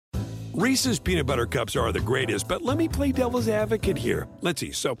Reese's Peanut Butter Cups are the greatest, but let me play devil's advocate here. Let's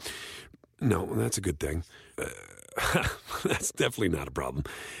see. So, no, that's a good thing. That's definitely not a problem.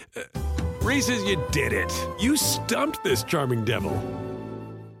 Reese's, you did it. You stumped this charming devil.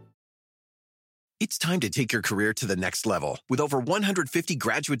 It's time to take your career to the next level. With over 150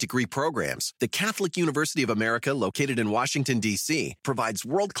 graduate degree programs, the Catholic University of America, located in Washington, D.C., provides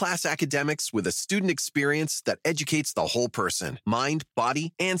world-class academics with a student experience that educates the whole person, mind,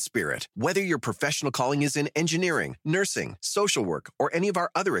 body, and spirit. Whether your professional calling is in engineering, nursing, social work, or any of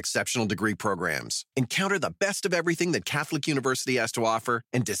our other exceptional degree programs, encounter the best of everything that Catholic University has to offer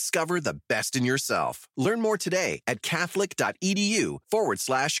and discover the best in yourself. Learn more today at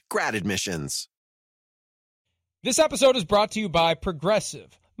catholic.edu/grad admissions. This episode is brought to you by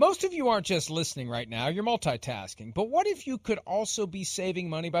Progressive. Most of you aren't just listening right now, you're multitasking. But what if you could also be saving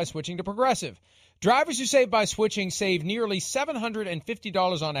money by switching to Progressive? Drivers who save by switching save nearly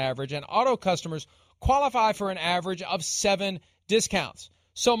 $750 on average, and auto customers qualify for an average of 7 discounts.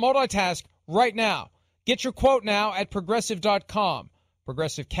 So multitask right now. Get your quote now at Progressive.com.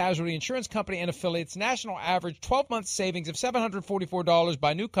 Progressive Casualty Insurance Company and affiliates, national average 12-month savings of $744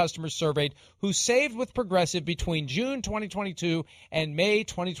 by new customers surveyed who saved with Progressive between June 2022 and May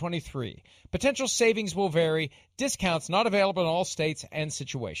 2023. Potential savings will vary. Discounts not available in all states and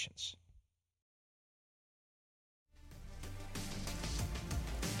situations.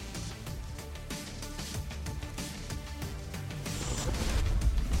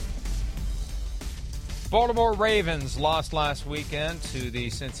 Baltimore Ravens lost last weekend to the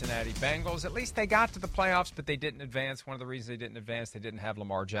Cincinnati Bengals. At least they got to the playoffs, but they didn't advance. One of the reasons they didn't advance, they didn't have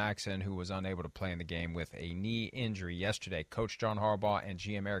Lamar Jackson, who was unable to play in the game with a knee injury yesterday. Coach John Harbaugh and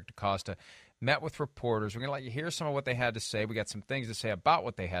GM Eric DeCosta met with reporters. We're going to let you hear some of what they had to say. We got some things to say about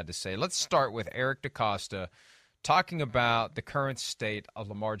what they had to say. Let's start with Eric DeCosta talking about the current state of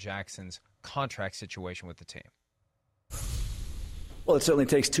Lamar Jackson's contract situation with the team. Well, it certainly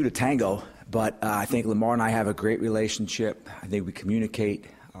takes two to tango, but I think Lamar and I have a great relationship. I think we communicate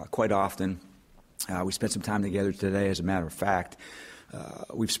quite often. We spent some time together today, as a matter of fact.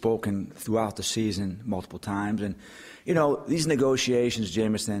 We've spoken throughout the season multiple times. And, you know, these negotiations,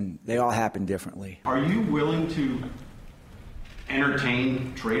 Jameson, they all happen differently. Are you willing to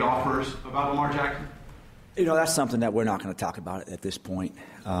entertain trade offers about Lamar Jackson? You know, that's something that we're not going to talk about at this point.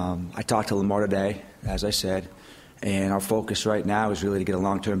 I talked to Lamar today, as I said. And our focus right now is really to get a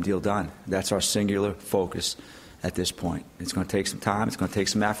long-term deal done. That's our singular focus at this point. It's going to take some time. It's going to take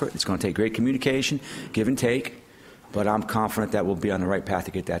some effort. It's going to take great communication, give and take. But I'm confident that we'll be on the right path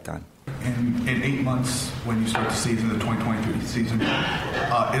to get that done. And in 8 months, when you start the season, the 2023 season,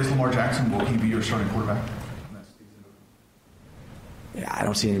 is Lamar Jackson, will he be your starting quarterback? Yeah, I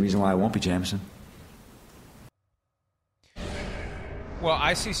don't see any reason why I won't be, Jameson. Well,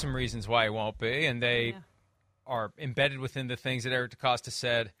 I see some reasons why he won't be, and they are embedded within the things that Eric DeCosta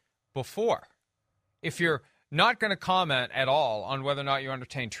said before. If you're not going to comment at all on whether or not you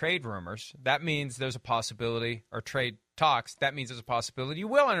entertain trade rumors, that means there's a possibility, or trade talks, that means there's a possibility you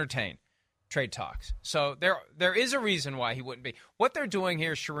will entertain trade talks. So there is a reason why he wouldn't be. What they're doing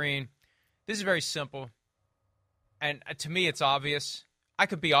here, Shireen, this is very simple. And to me, it's obvious. I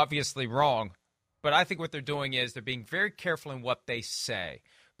could be obviously wrong, but I think what they're doing is they're being very careful in what they say,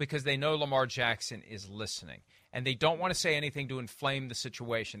 because they know Lamar Jackson is listening. And they don't want to say anything to inflame the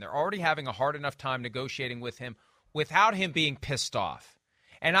situation. They're already having a hard enough time negotiating with him without him being pissed off.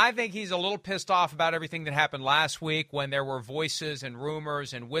 And I think he's a little pissed off about everything that happened last week, when there were voices and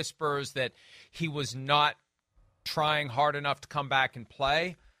rumors and whispers that he was not trying hard enough to come back and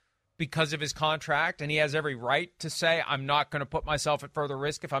play because of his contract. And he has every right to say, I'm not going to put myself at further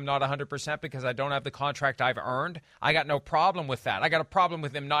risk if I'm not 100% because I don't have the contract I've earned. I got no problem with that. I got a problem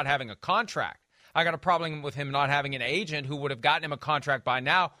with him not having a contract. I got a problem with him not having an agent who would have gotten him a contract by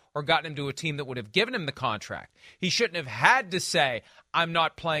now, or gotten him to a team that would have given him the contract. He shouldn't have had to say, I'm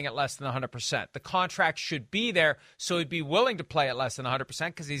not playing at less than 100%. The contract should be there, so he'd be willing to play at less than 100%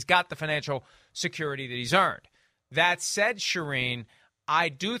 because he's got the financial security that he's earned. That said, Shireen, I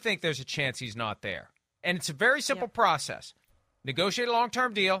do think there's a chance he's not there. And it's a very simple process. Negotiate a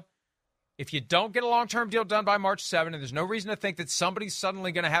long-term deal. If you don't get a long-term deal done by March 7th, and there's no reason to think that somebody's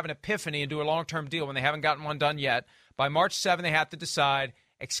suddenly going to have an epiphany and do a long-term deal when they haven't gotten one done yet, by March 7th they have to decide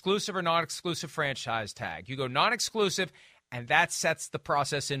exclusive or non-exclusive franchise tag. You go non-exclusive, and that sets the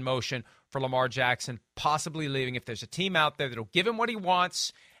process in motion for Lamar Jackson possibly leaving if there's a team out there that will give him what he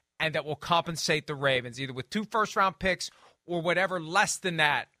wants and that will compensate the Ravens, either with 2 first-round picks or whatever less than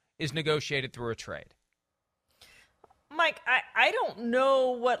that is negotiated through a trade. Mike, I don't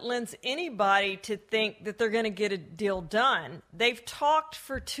know what lends anybody to think that they're going to get a deal done. They've talked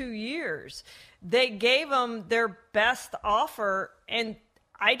for 2 years. They gave them their best offer, and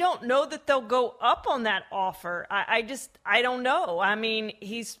I don't know that they'll go up on that offer. I don't know. I mean,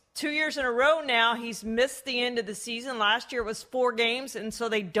 he's 2 years in a row now. He's missed the end of the season. Last year it was 4 games, and so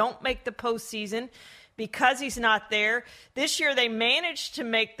they don't make the postseason because he's not there. This year they managed to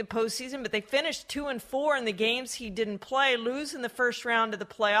make the postseason, but they finished 2-4 in the games he didn't play, lose in the first round of the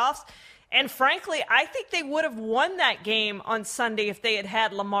playoffs. And frankly, I think they would have won that game on Sunday if they had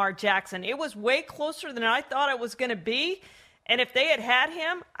had Lamar Jackson. It was way closer than I thought it was going to be. And if they had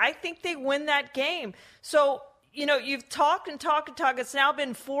him, I think they win that game. So, you've talked and talked and talked. It's now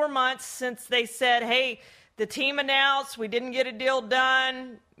been 4 months since they said, hey, the team announced we didn't get a deal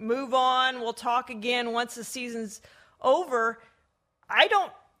done. Move on. We'll talk again once the season's over. I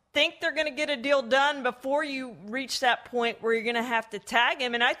don't think they're going to get a deal done before you reach that point where you're going to have to tag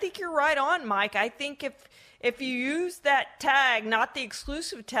him. And I think you're right on, Mike. I think if you use that tag, not the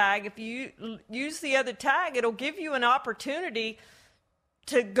exclusive tag, if you use the other tag, it'll give you an opportunity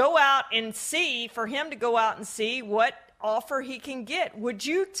to go out and see, for him to go out and see what offer he can get. Would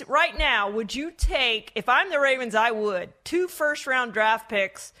you, right now, would you take, if I'm the Ravens, I would, 2 first-round draft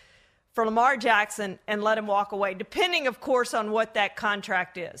picks for Lamar Jackson and let him walk away, depending, of course, on what that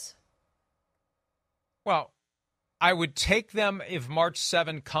contract is? Well, I would take them if March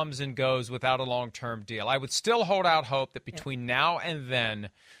 7 comes and goes without a long-term deal. I would still hold out hope that between now and then,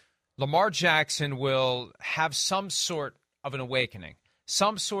 Lamar Jackson will have some sort of an awakening,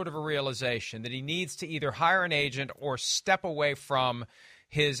 some sort of a realization that he needs to either hire an agent or step away from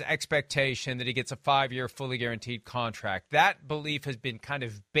his expectation that he gets a 5-year fully guaranteed contract. That belief has been kind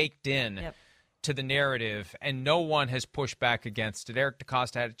of baked in to the narrative, and no one has pushed back against it. Eric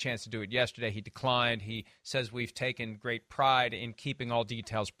DeCosta had a chance to do it yesterday. He declined. He says we've taken great pride in keeping all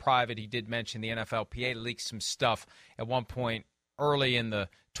details private. He did mention the NFLPA leaked some stuff at one point early in the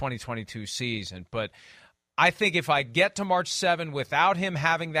 2022 season. But I think if I get to March 7 without him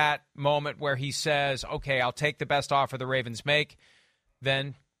having that moment where he says, okay, I'll take the best offer the Ravens make,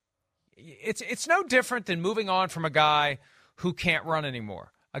 then it's no different than moving on from a guy who can't run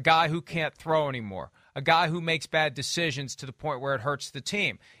anymore, a guy who can't throw anymore, a guy who makes bad decisions to the point where it hurts the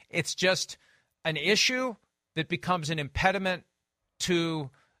team. It's just an issue that becomes an impediment to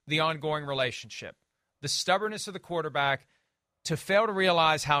the ongoing relationship. The stubbornness of the quarterback to fail to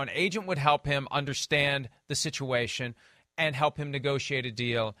realize how an agent would help him understand the situation and help him negotiate a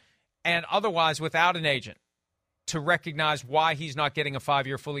deal, and otherwise without an agent to recognize why he's not getting a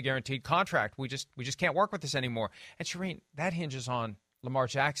 5-year fully guaranteed contract. We just can't work with this anymore. And Shireen, that hinges on Lamar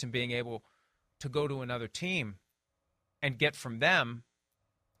Jackson being able to go to another team and get from them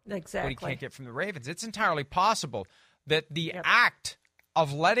what he can't get from the Ravens. It's entirely possible that the act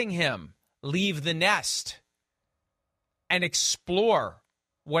of letting him leave the nest and explore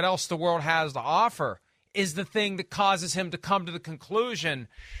what else the world has to offer is the thing that causes him to come to the conclusion,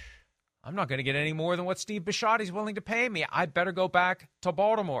 I'm not going to get any more than what Steve Bisciotti's willing to pay me. I'd better go back to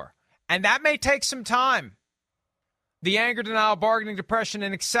Baltimore. And that may take some time. The anger, denial, bargaining, depression,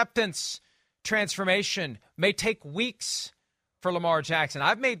 and acceptance transformation may take weeks for Lamar Jackson.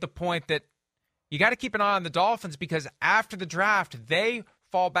 I've made the point that you got to keep an eye on the Dolphins because after the draft, they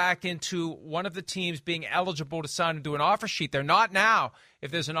fall back into one of the teams being eligible to sign and do an offer sheet. They're not now if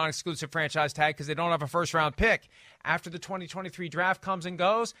there's a non-exclusive franchise tag because they don't have a first-round pick. After the 2023 draft comes and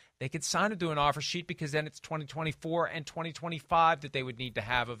goes, they could sign and do an offer sheet because then it's 2024 and 2025 that they would need to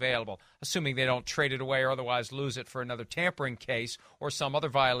have available, assuming they don't trade it away or otherwise lose it for another tampering case or some other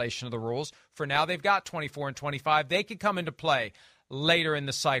violation of the rules. For now, they've got 24 and 25. They could come into play later in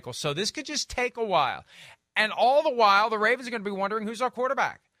the cycle. So this could just take a while. And all the while, the Ravens are going to be wondering who's our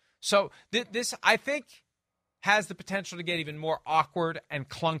quarterback. So this, I think, has the potential to get even more awkward and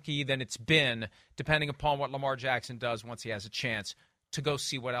clunky than it's been, depending upon what Lamar Jackson does once he has a chance to go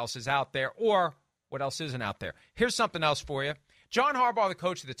see what else is out there or what else isn't out there. Here's something else for you. John Harbaugh, the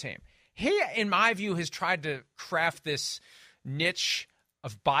coach of the team, he, in my view, has tried to craft this niche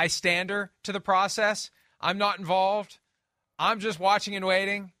of bystander to the process. I'm not involved. I'm just watching and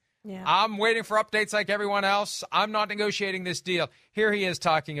waiting. Yeah. I'm waiting for updates like everyone else. I'm not negotiating this deal. Here he is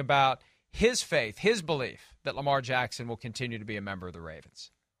talking about his faith, his belief that Lamar Jackson will continue to be a member of the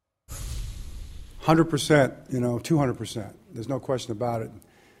Ravens. 100%, 200%. There's no question about it.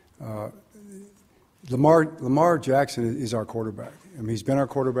 Lamar Jackson is our quarterback. I mean, he's been our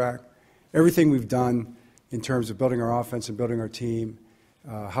quarterback. Everything we've done in terms of building our offense and building our team,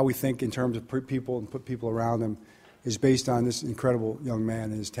 how we think in terms of people and put people around him, is based on this incredible young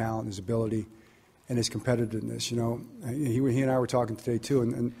man and his talent and his ability. and his competitiveness. He and I were talking today too,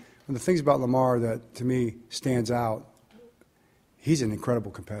 and one of the things about Lamar that to me stands out, he's an incredible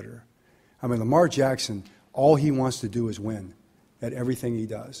competitor. I mean, Lamar Jackson, all he wants to do is win at everything he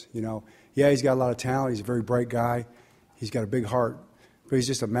does. Yeah, he's got a lot of talent. He's a very bright guy. He's got a big heart, but he's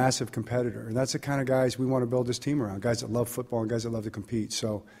just a massive competitor, and that's the kind of guys we want to build this team around, guys that love football and guys that love to compete.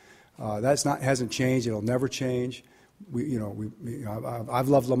 So hasn't changed. It'll never change. I've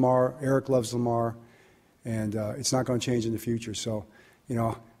loved Lamar. Eric loves Lamar, and it's not going to change in the future. So,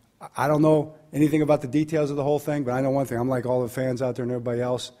 I don't know anything about the details of the whole thing, but I know one thing. I'm like all the fans out there and everybody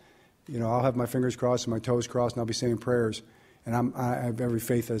else. I'll have my fingers crossed and my toes crossed, and I'll be saying prayers. And I have every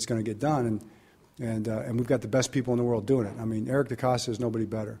faith that it's going to get done. And we've got the best people in the world doing it. I mean, Eric DeCosta is nobody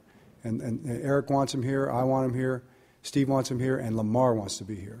better. And Eric wants him here. I want him here. Steve wants him here. And Lamar wants to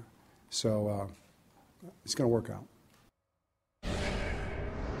be here. So it's going to work out.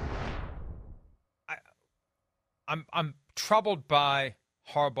 I'm troubled by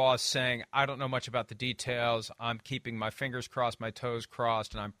Harbaugh saying, I don't know much about the details. I'm keeping my fingers crossed, my toes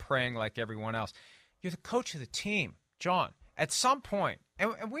crossed, and I'm praying like everyone else. You're the coach of the team, John. At some point,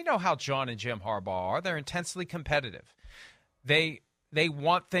 and we know how John and Jim Harbaugh are, they're intensely competitive. They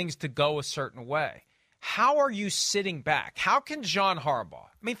want things to go a certain way. How are you sitting back? How can John Harbaugh,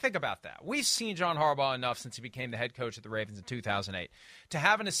 I mean, think about that. We've seen John Harbaugh enough since he became the head coach of the Ravens in 2008 to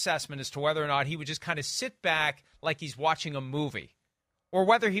have an assessment as to whether or not he would just kind of sit back like he's watching a movie or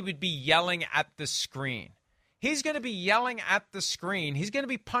whether he would be yelling at the screen. He's going to be yelling at the screen. He's going to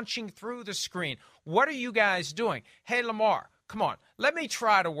be punching through the screen. What are you guys doing? Hey, Lamar, come on. Let me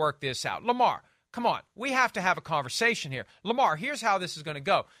try to work this out. Lamar, come on. We have to have a conversation here. Lamar, here's how this is going to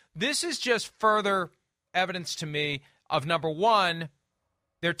go. This is just further evidence to me of, number one,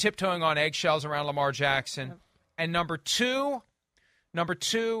 they're tiptoeing on eggshells around Lamar Jackson. And number two,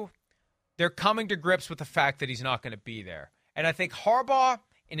 they're coming to grips with the fact that he's not going to be there. And I think Harbaugh,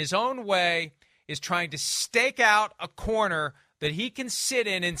 in his own way, is trying to stake out a corner that he can sit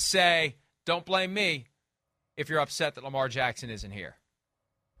in and say, don't blame me if you're upset that Lamar Jackson isn't here.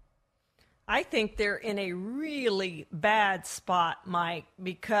 I think they're in a really bad spot, Mike,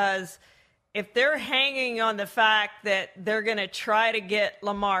 because if they're hanging on the fact that they're going to try to get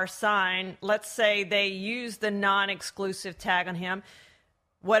Lamar signed, let's say they use the non-exclusive tag on him,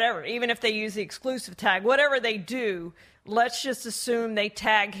 whatever, even if they use the exclusive tag, whatever they do, let's just assume they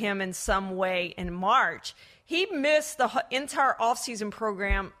tag him in some way in March. He missed the entire offseason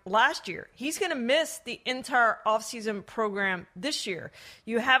program last year. He's going to miss the entire offseason program this year.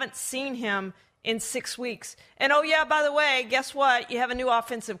 You haven't seen him in 6 weeks. And, oh, yeah, by the way, guess what? You have a new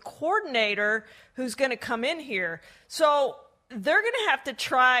offensive coordinator who's going to come in here. So they're going to have to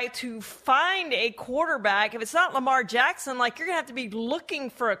try to find a quarterback. If it's not Lamar Jackson, you're going to have to be looking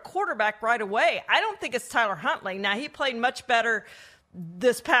for a quarterback right away. I don't think it's Tyler Huntley. Now, he played much better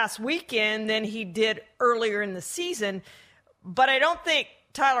this past weekend than he did earlier in the season, but I don't think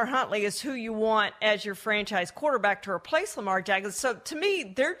Tyler Huntley is who you want as your franchise quarterback to replace Lamar Jackson. So to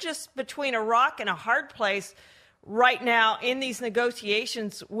me, they're just between a rock and a hard place right now in these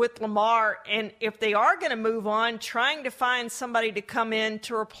negotiations with Lamar. And if they are going to move on, trying to find somebody to come in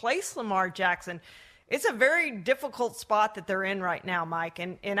to replace Lamar Jackson, it's a very difficult spot that they're in right now, Mike.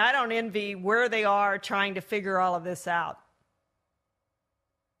 And I don't envy where they are trying to figure all of this out.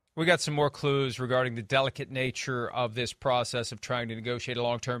 We got some more clues regarding the delicate nature of this process of trying to negotiate a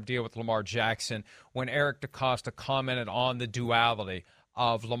long-term deal with Lamar Jackson when Eric DeCosta commented on the duality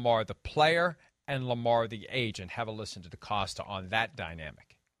of Lamar the player and Lamar the agent. Have a listen to DeCosta on that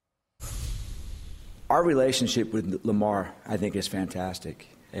dynamic. Our relationship with Lamar, I think, is fantastic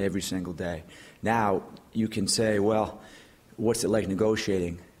every single day. Now, you can say, well, what's it like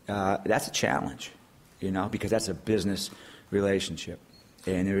negotiating? That's a challenge, because that's a business relationship.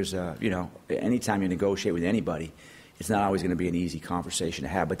 And there's, anytime you negotiate with anybody, it's not always going to be an easy conversation to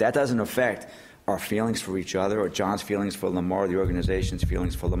have. But that doesn't affect our feelings for each other or John's feelings for Lamar, the organization's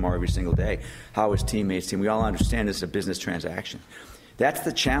feelings for Lamar every single day, how his teammates, we all understand this is a business transaction. That's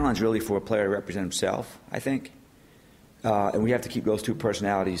the challenge, really, for a player to represent himself, I think. And we have to keep those two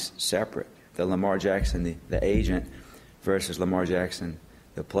personalities separate, the Lamar Jackson, the agent, versus Lamar Jackson,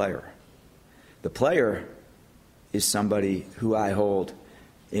 the player. The player is somebody who I hold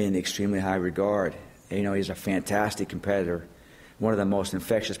in extremely high regard. He's a fantastic competitor, one of the most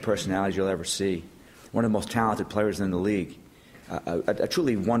infectious personalities you'll ever see, one of the most talented players in the league, a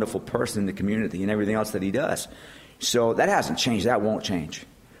truly wonderful person in the community and everything else that he does. So that hasn't changed. That won't change.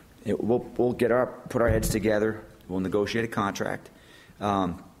 We'll put our heads together. We'll negotiate a contract.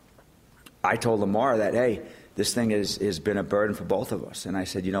 I told Lamar that, hey, this thing has been a burden for both of us. And I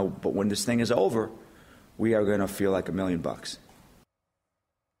said, but when this thing is over, we are going to feel like $1 million.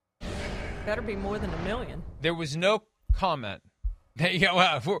 Better be more than $1 million. There was no comment.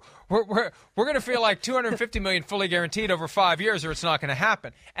 We're going to feel like $250 million fully guaranteed over 5 years, or it's not going to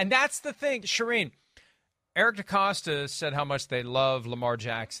happen. And that's the thing, Shireen. Eric DeCosta said how much they love Lamar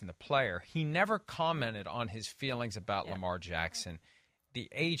Jackson, the player. He never commented on his feelings about Lamar Jackson, the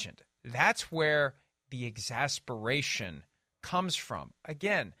agent. That's where the exasperation comes from.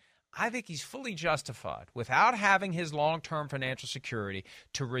 Again, I think he's fully justified, without having his long-term financial security,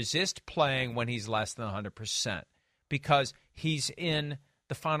 to resist playing when he's less than 100%, because he's in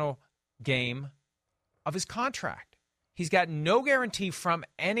the final game of his contract. He's got no guarantee from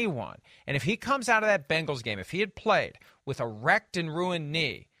anyone. And if he comes out of that Bengals game, if he had played with a wrecked and ruined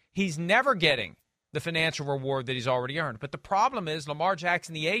knee, he's never getting the financial reward that he's already earned. But the problem is Lamar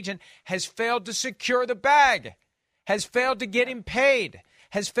Jackson, the agent, has failed to secure the bag, has failed to get him paid,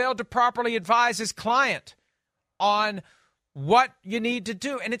 has failed to properly advise his client on what you need to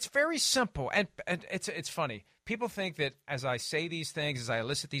do. And it's very simple. And it's funny. People think that as I say these things, as I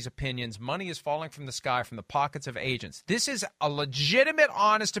elicit these opinions, money is falling from the sky from the pockets of agents. This is a legitimate,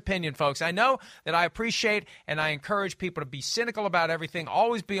 honest opinion, folks. I know that I appreciate and I encourage people to be cynical about everything,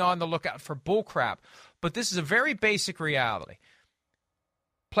 always be on the lookout for bullcrap. But this is a very basic reality.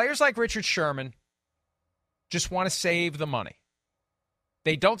 Players like Richard Sherman just want to save the money.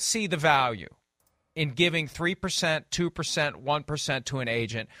 They don't see the value in giving 3%, 2%, 1% to an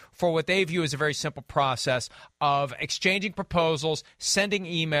agent for what they view as a very simple process of exchanging proposals, sending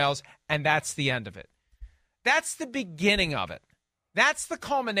emails, and that's the end of it. That's the beginning of it. That's the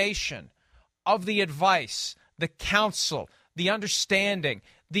culmination of the advice, the counsel, the understanding,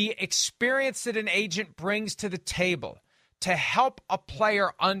 the experience that an agent brings to the table to help a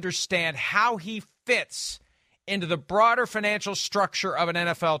player understand how he fits into the broader financial structure of an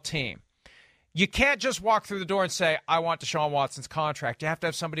NFL team. You can't just walk through the door and say, I want Deshaun Watson's contract. You have to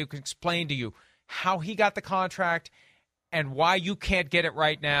have somebody who can explain to you how he got the contract and why you can't get it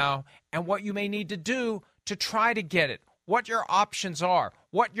right now and what you may need to do to try to get it, what your options are,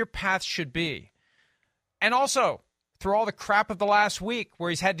 what your path should be. And also, through all the crap of the last week where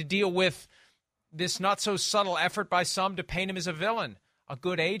he's had to deal with this not-so-subtle effort by some to paint him as a villain, a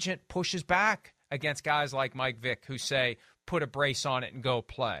good agent pushes back against guys like Mike Vick who say, put a brace on it and go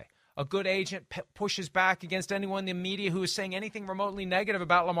play. A good agent pushes back against anyone in the media who is saying anything remotely negative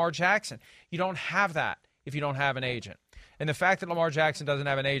about Lamar Jackson. You don't have that if you don't have an agent. And the fact that Lamar Jackson doesn't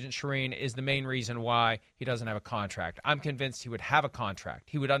have an agent, Shireen, is the main reason why he doesn't have a contract. I'm convinced he would have a contract.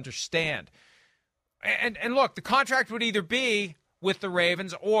 He would understand. And look, the contract would either be with the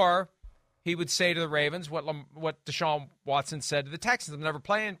Ravens or he would say to the Ravens what Deshaun Watson said to the Texans. I'm never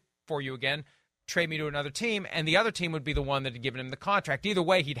playing for you again. Trade me to another team, and the other team would be the one that had given him the contract. Either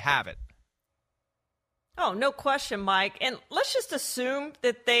way, he'd have it. Oh, no question, Mike. And let's just assume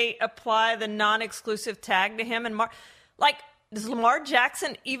that they apply the non-exclusive tag to him. And does Lamar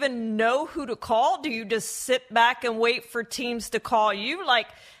Jackson even know who to call? Do you just sit back and wait for teams to call you?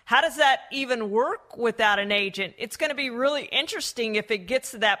 How does that even work without an agent? It's going to be really interesting if it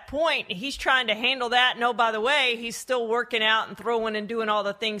gets to that point. He's trying to handle that. And, oh, by the way, he's still working out and throwing and doing all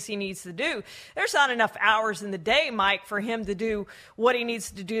the things he needs to do. There's not enough hours in the day, Mike, for him to do what he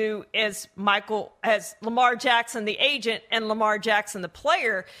needs to do as Lamar Jackson, the agent, and Lamar Jackson, the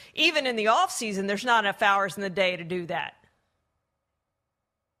player. Even in the offseason, there's not enough hours in the day to do that.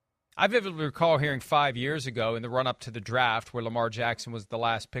 I vividly recall hearing 5 years ago in the run-up to the draft where Lamar Jackson was the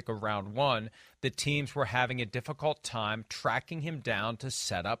last pick of round one, the teams were having a difficult time tracking him down to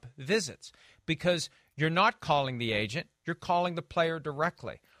set up visits because you're not calling the agent, you're calling the player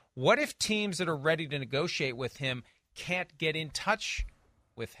directly. What if teams that are ready to negotiate with him can't get in touch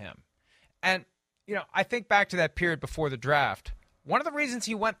with him? And, I think back to that period before the draft. One of the reasons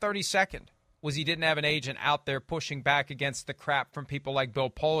he went 32nd was he didn't have an agent out there pushing back against the crap from people like Bill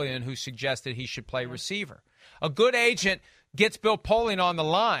Polian who suggested he should play receiver. A good agent gets Bill Polian on the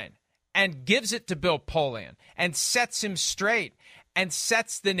line and gives it to Bill Polian and sets him straight and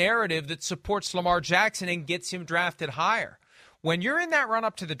sets the narrative that supports Lamar Jackson and gets him drafted higher. When you're in that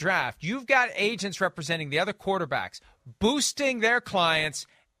run-up to the draft, you've got agents representing the other quarterbacks, boosting their clients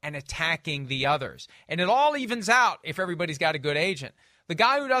and attacking the others. And it all evens out if everybody's got a good agent. The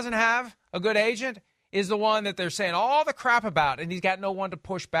guy who doesn't have a good agent is the one that they're saying all the crap about, and he's got no one to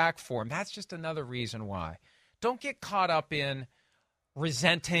push back for him. That's just another reason why. Don't get caught up in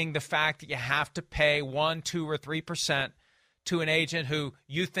resenting the fact that you have to pay 1%, 2%, or 3% to an agent who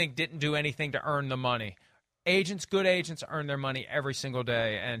you think didn't do anything to earn the money. Good agents earn their money every single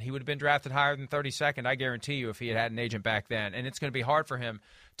day, and he would have been drafted higher than 32nd, I guarantee you, if he had had an agent back then. And it's going to be hard for him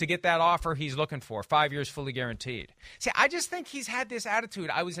to get that offer he's looking for, 5 years fully guaranteed. See, I just think he's had this attitude.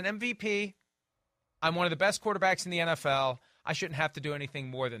 I was an MVP. I'm one of the best quarterbacks in the NFL. I shouldn't have to do anything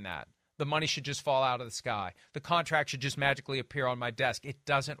more than that. The money should just fall out of the sky. The contract should just magically appear on my desk. It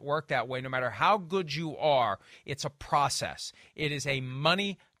doesn't work that way. No matter how good you are, it's a process. It is a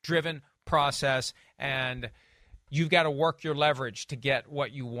money-driven process, and you've got to work your leverage to get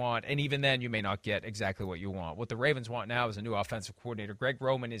what you want, and even then you may not get exactly what you want. What the Ravens want now is a new offensive coordinator. Greg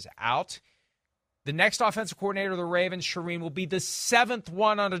Roman is out. The next offensive coordinator of the Ravens, Shireen, will be the 7th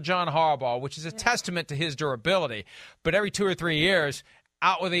one under John Harbaugh, which is a testament to his durability. But every 2 or 3 years,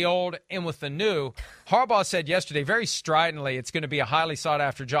 out with the old, in with the new. Harbaugh said yesterday, very stridently, it's going to be a highly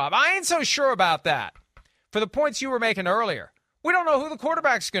sought-after job. I ain't so sure about that. For the points you were making earlier, we don't know who the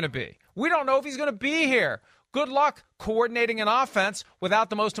quarterback's going to be. We don't know if he's going to be here. Good luck coordinating an offense without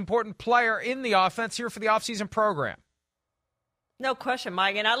the most important player in the offense here for the offseason program. No question,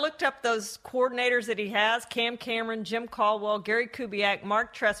 Mike. And I looked up those coordinators that he has, Cam Cameron, Jim Caldwell, Gary Kubiak,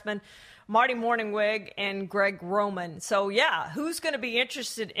 Mark Trestman, Marty Mornhinweg, and Greg Roman. So, yeah, who's going to be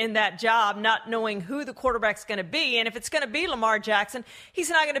interested in that job, not knowing who the quarterback's going to be? And if it's going to be Lamar Jackson, he's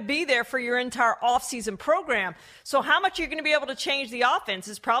not going to be there for your entire offseason program. So how much you're going to be able to change the offense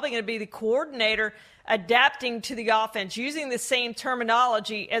is probably going to be the coordinator adapting to the offense, using the same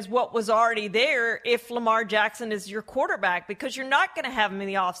terminology as what was already there if Lamar Jackson is your quarterback, because you're not going to have him in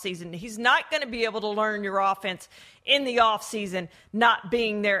the offseason. He's not going to be able to learn your offense in the offseason, not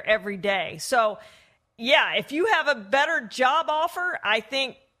being there every day. So, yeah, if you have a better job offer, I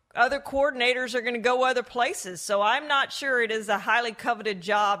think other coordinators are going to go other places. So I'm not sure it is a highly coveted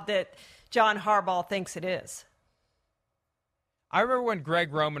job that John Harbaugh thinks it is. I remember when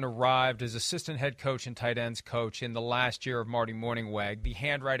Greg Roman arrived as assistant head coach and tight ends coach in the last year of Marty Mornhinweg, the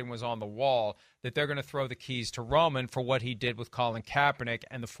handwriting was on the wall that they're going to throw the keys to Roman for what he did with Colin Kaepernick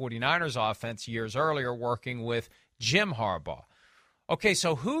and the 49ers offense years earlier working with Jim Harbaugh. Okay,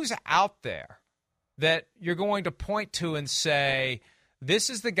 so who's out there that you're going to point to and say, this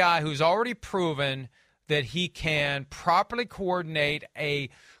is the guy who's already proven that he can properly coordinate a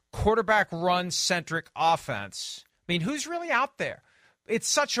quarterback run-centric offense? I mean, who's really out there? It's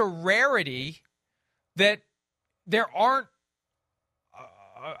such a rarity that there aren't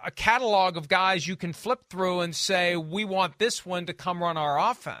a catalog of guys you can flip through and say, we want this one to come run our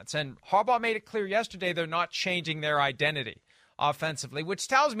offense. And Harbaugh made it clear yesterday they're not changing their identity offensively, which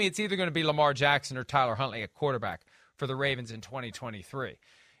tells me it's either going to be Lamar Jackson or Tyler Huntley at quarterback for the Ravens in 2023.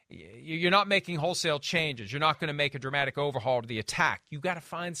 You're not making wholesale changes. You're not going to make a dramatic overhaul to the attack. You've got to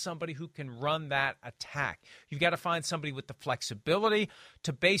find somebody who can run that attack. You've got to find somebody with the flexibility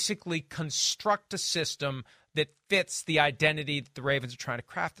to basically construct a system that fits the identity that the Ravens are trying to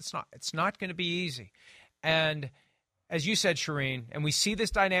craft. It's not going to be easy. And as you said, Shireen, and we see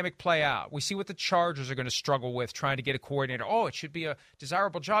this dynamic play out. We see what the Chargers are going to struggle with trying to get a coordinator. Oh, it should be a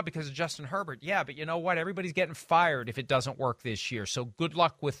desirable job because of Justin Herbert. Yeah, but you know what? Everybody's getting fired if it doesn't work this year. So good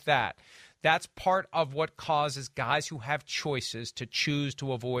luck with that. That's part of what causes guys who have choices to choose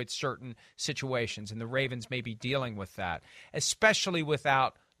to avoid certain situations. And the Ravens may be dealing with that, especially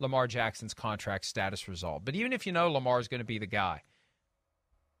without Lamar Jackson's contract status resolved. But even if you know Lamar's going to be the guy,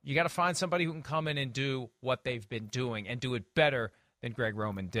 you got to find somebody who can come in and do what they've been doing and do it better than Greg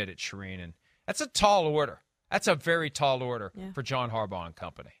Roman did it, Shireen. And that's a tall order. That's a very tall order for John Harbaugh and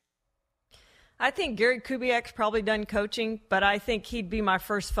company. I think Gary Kubiak's probably done coaching, but I think he'd be my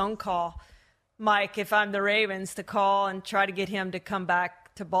first phone call, Mike, if I'm the Ravens, to call and try to get him to come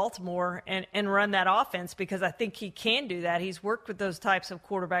back to Baltimore and run that offense, because I think he can do that. He's worked with those types of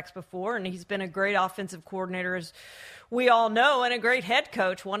quarterbacks before, and he's been a great offensive coordinator, as we all know, and a great head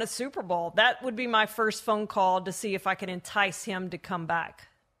coach, won a Super Bowl. That would be my first phone call to see if I can entice him to come back.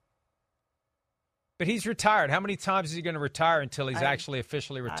 But he's retired. How many times is he going to retire until he's actually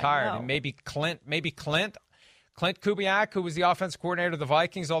officially retired? And maybe Clint Kubiak, who was the offensive coordinator of the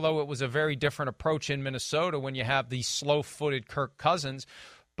Vikings, although it was a very different approach in Minnesota when you have the slow-footed Kirk Cousins.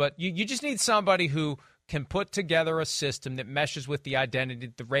 But you just need somebody who can put together a system that meshes with the identity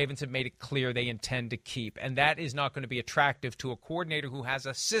that the Ravens have made it clear they intend to keep. And that is not going to be attractive to a coordinator who has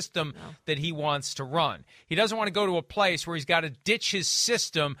a system that he wants to run. He doesn't want to go to a place where he's got to ditch his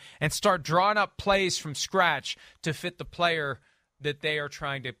system and start drawing up plays from scratch to fit the player that they are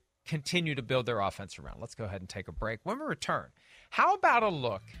trying to continue to build their offense around. Let's go ahead and take a break. When we return, how about a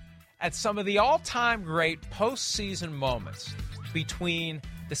look at some of the all-time great postseason moments between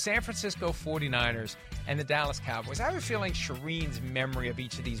the San Francisco 49ers and the Dallas Cowboys? I have a feeling Shireen's memory of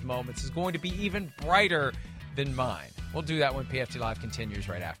each of these moments is going to be even brighter than mine. We'll do that when PFT Live continues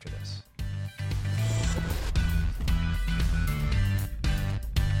right after this.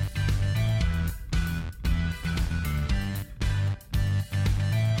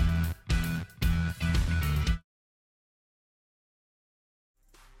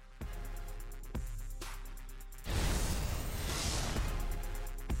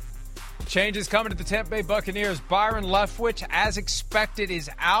 Changes coming to the Tampa Bay Buccaneers. Byron Leftwich, as expected, is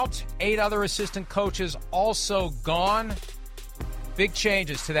out. 8 other assistant coaches also gone. Big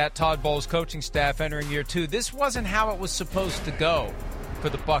changes to that Todd Bowles coaching staff entering year 2. This wasn't how it was supposed to go for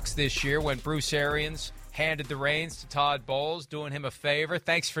the Bucs this year when Bruce Arians handed the reins to Todd Bowles, doing him a favor.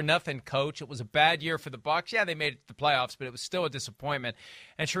 Thanks for nothing, coach. It was a bad year for the Bucs. Yeah, they made it to the playoffs, but it was still a disappointment.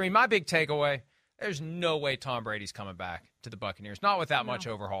 And Shereen, my big takeaway, there's no way Tom Brady's coming back to the Buccaneers. Not with that much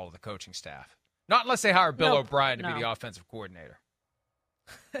overhaul of the coaching staff. Not unless they hire Bill O'Brien to be the offensive coordinator.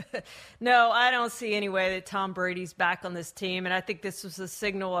 No, I don't see any way that Tom Brady's back on this team, and I think this was a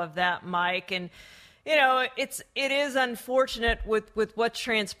signal of that, Mike. And you know, it is unfortunate with what's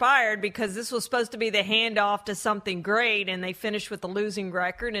transpired because this was supposed to be the handoff to something great, and they finished with a losing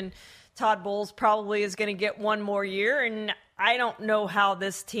record. And Todd Bowles probably is going to get one more year, and I don't know how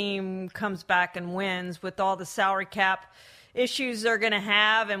this team comes back and wins with all the salary cap issues they're going to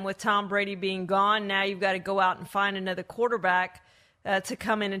have, and with Tom Brady being gone, now you've got to go out and find another quarterback to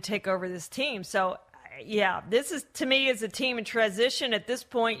come in and take over this team. So, yeah, this is, to me, is a team in transition. At this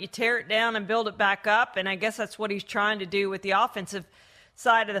point, you tear it down and build it back up, and I guess that's what he's trying to do with the offensive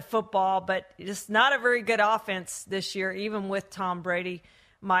side of the football, but it's not a very good offense this year, even with Tom Brady,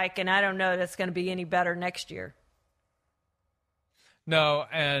 Mike, and I don't know that's going to be any better next year. No,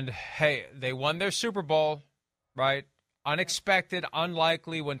 and, hey, they won their Super Bowl, right? Unexpected,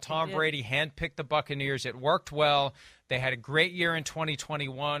 unlikely. When Tom Brady handpicked the Buccaneers, it worked well. They had a great year in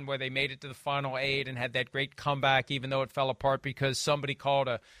 2021 where they made it to the Final 8 and had that great comeback, even though it fell apart because somebody called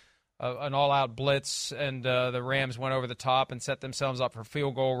an all-out blitz and the Rams went over the top and set themselves up for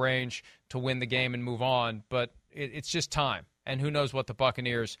field goal range to win the game and move on. But it's just time. And who knows what the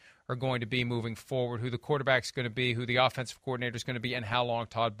Buccaneers are going to be moving forward, who the quarterback's going to be, who the offensive coordinator is going to be, and how long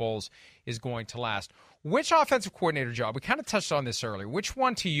Todd Bowles is going to last. Which offensive coordinator job, we kind of touched on this earlier, which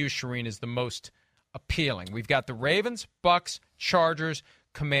one to you, Shereen, is the most appealing? We've got the Ravens, Bucs, Chargers,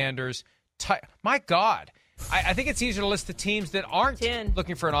 Commanders. My God, I think it's easier to list the teams that aren't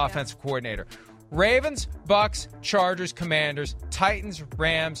looking for an offensive coordinator. Ravens, Bucs, Chargers, Commanders, Titans,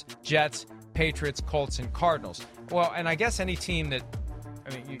 Rams, Jets, Patriots, Colts, and Cardinals. Well, and I guess any team that,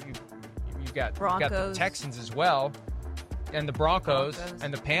 I mean, you've got the Texans as well, and the Broncos.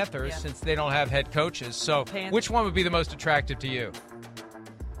 And the Panthers, since they don't have head coaches. So which one would be the most attractive to you?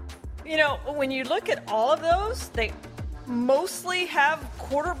 You know, when you look at all of those, they mostly have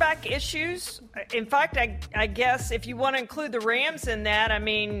quarterback issues. In fact, I guess if you want to include the Rams in that, I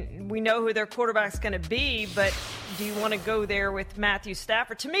mean, we know who their quarterback's going to be, but do you want to go there with Matthew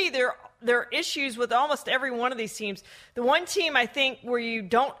Stafford? To me, there are issues with almost every one of these teams. The one team I think where you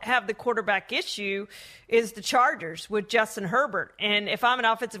don't have the quarterback issue is the Chargers with Justin Herbert. And if I'm an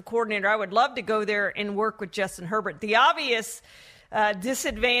offensive coordinator, I would love to go there and work with Justin Herbert. The obvious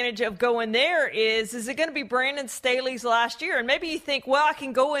disadvantage of going there is it going to be Brandon Staley's last year? And maybe you think, well, I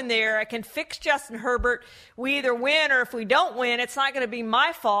can go in there, I can fix Justin Herbert. We either win, or if we don't win, it's not going to be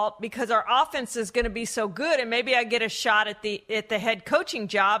my fault because our offense is going to be so good, and maybe I get a shot at the head coaching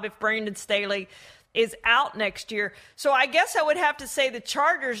job if Brandon Staley is out next year. So I guess I would have to say the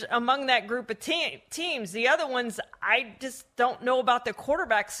Chargers among that group of teams. The other ones, I just don't know about the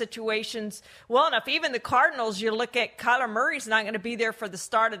quarterback situations well enough. Even the Cardinals, you look at Kyler Murray's not going to be there for the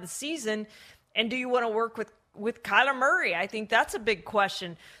start of the season. And do you want to work with Kyler Murray? I think that's a big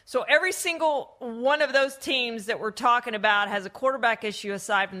question. So every single one of those teams that we're talking about has a quarterback issue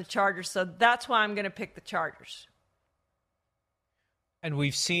aside from the Chargers. So that's why I'm going to pick the Chargers. And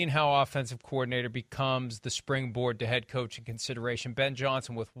we've seen how offensive coordinator becomes the springboard to head coaching consideration. Ben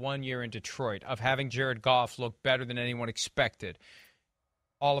Johnson with 1 year in Detroit, of having Jared Goff look better than anyone expected.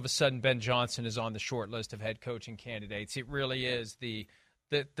 All of a sudden, Ben Johnson is on the short list of head coaching candidates. It really is the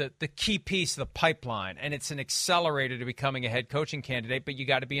key piece of the pipeline, and it's an accelerator to becoming a head coaching candidate, but you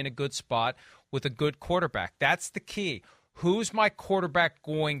got to be in a good spot with a good quarterback. That's the key. Who's my quarterback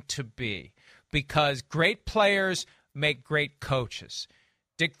going to be? Because great players make great coaches.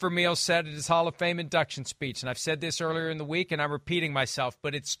 Dick Vermeil said at his Hall of Fame induction speech, and I've said this earlier in the week, and I'm repeating myself,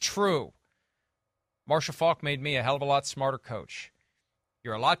 but it's true. Marshall Faulk made me a hell of a lot smarter coach.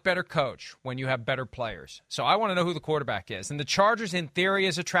 You're a lot better coach when you have better players. So I want to know who the quarterback is. And the Chargers, in theory,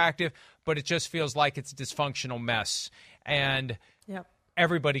 is attractive, but it just feels like it's a dysfunctional mess. And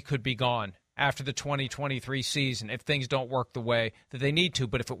everybody could be gone after the 2023 season if things don't work the way that they need to.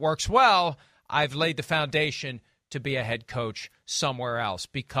 But if it works well, I've laid the foundation to be a head coach somewhere else,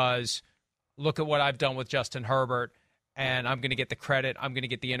 because look at what I've done with Justin Herbert, and I'm going to get the credit, I'm going to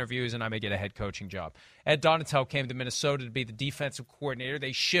get the interviews, and I may get a head coaching job. Ed Donatel came to Minnesota to be the defensive coordinator.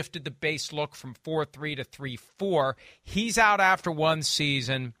 They shifted the base look from 4-3 to 3-4. He's out after one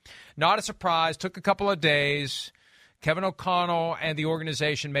season. Not a surprise. Took a couple of days. Kevin O'Connell and the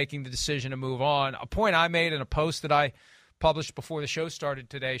organization making the decision to move on. A point I made in a post that I published before the show started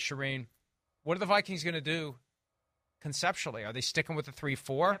today, Shireen, what are the Vikings going to do conceptually? Are they sticking with the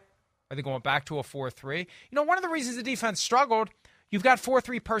 3-4? Are they going back to a 4-3? You know, one of the reasons the defense struggled, you've got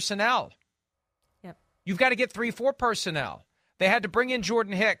 4-3 personnel. Yep. You've got to get 3-4 personnel. They had to bring in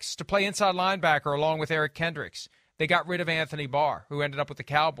Jordan Hicks to play inside linebacker along with Eric Kendricks. They got rid of Anthony Barr, who ended up with the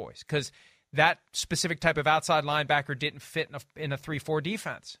Cowboys, because that specific type of outside linebacker didn't fit in a 3-4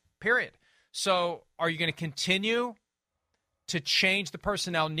 defense, period. So are you going to continue to change the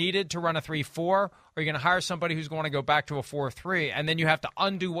personnel needed to run a 3-4, or are you going to hire somebody who's going to go back to a 4-3, and then you have to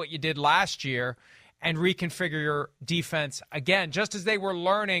undo what you did last year and reconfigure your defense again, just as they were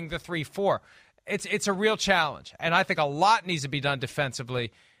learning the 3-4? It's a real challenge, and I think a lot needs to be done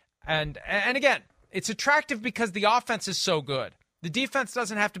defensively. And again, it's attractive because the offense is so good. The defense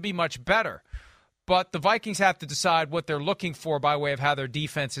doesn't have to be much better, but the Vikings have to decide what they're looking for by way of how their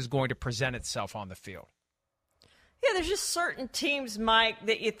defense is going to present itself on the field. Yeah, there's just certain teams, Mike,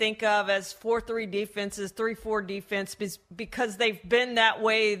 that you think of as 4-3 defenses, 3-4 defense, because they've been that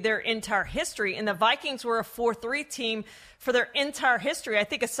way their entire history. And the Vikings were a 4-3 team for their entire history, I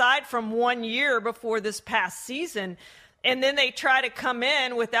think, aside from 1 year before this past season. And then they try to come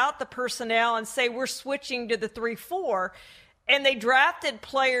in without the personnel and say, we're switching to the 3-4. And they drafted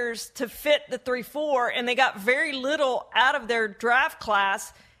players to fit the 3-4, and they got very little out of their draft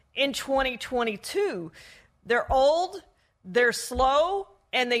class in 2022. They're old, they're slow,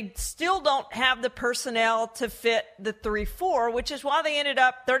 and they still don't have the personnel to fit the 3-4, which is why they ended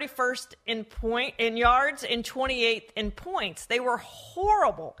up 31st in yards and 28th in points. They were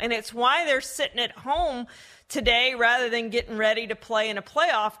horrible, and it's why they're sitting at home today rather than getting ready to play in a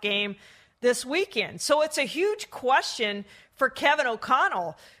playoff game this weekend. So it's a huge question for Kevin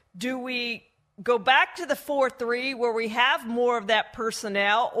O'Connell. Do we go back to the 4-3 where we have more of that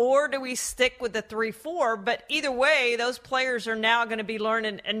personnel, or do we stick with the 3-4? But either way, those players are now going to be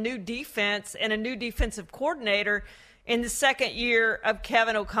learning a new defense and a new defensive coordinator in the second year of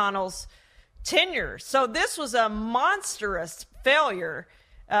Kevin O'Connell's tenure. So this was a monstrous failure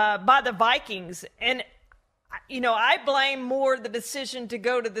by the Vikings. And, you know, I blame more the decision to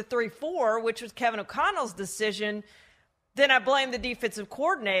go to the 3-4, which was Kevin O'Connell's decision, then I blame the defensive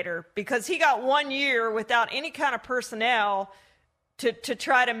coordinator, because he got 1 year without any kind of personnel to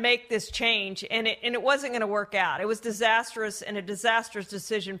try to make this change, and it wasn't going to work out. It was disastrous, and a disastrous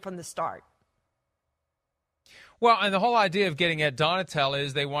decision from the start. Well, and the whole idea of getting Ed Donatel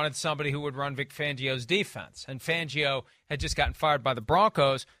is they wanted somebody who would run Vic Fangio's defense, and Fangio had just gotten fired by the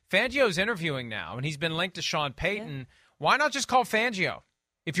Broncos. Fangio's interviewing now, and he's been linked to Sean Payton. Yeah. Why not just call Fangio?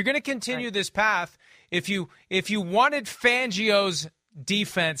 If you're going to continue this path, if you wanted Fangio's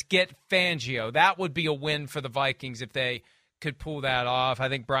defense, get Fangio. That would be a win for the Vikings if they could pull that off. I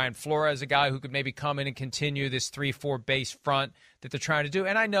think Brian Flores is a guy who could maybe come in and continue this 3-4 base front that they're trying to do.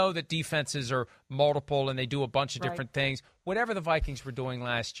 And I know that defenses are multiple and they do a bunch of different things. Whatever the Vikings were doing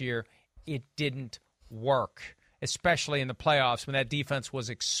last year, it didn't work, especially in the playoffs when that defense was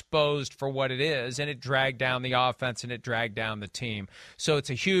exposed for what it is, and it dragged down the offense and it dragged down the team. So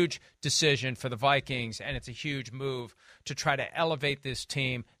it's a huge decision for the Vikings, and it's a huge move to try to elevate this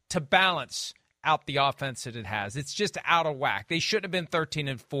team to balance out the offense that it has. It's just out of whack. They shouldn't have been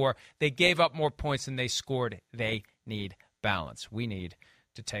 13-4. They gave up more points than they scored. They need balance. We need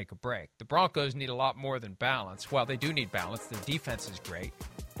to take a break. The Broncos need a lot more than balance. Well, they do need balance. Their defense is great.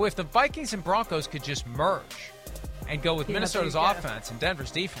 Boy, if the Vikings and Broncos could just merge and go with Minnesota's offense and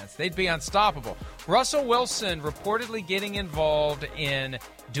Denver's defense, they'd be unstoppable. Russell Wilson reportedly getting involved in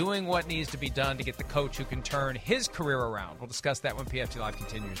doing what needs to be done to get the coach who can turn his career around. We'll discuss that when PFT Live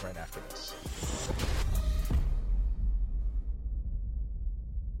continues right after this.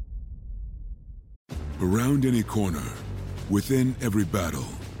 Around any corner, within every battle,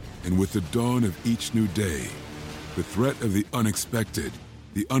 and with the dawn of each new day, the threat of the unexpected,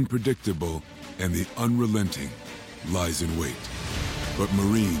 the unpredictable, and the unrelenting lies in wait. But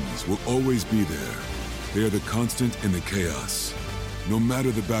Marines will always be there. They are the constant in the chaos. No matter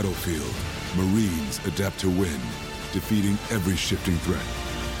the battlefield, Marines adapt to win, defeating every shifting threat,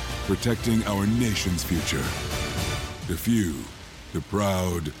 protecting our nation's future. The few, the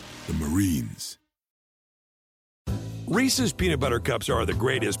proud, the Marines. Reese's peanut butter cups are the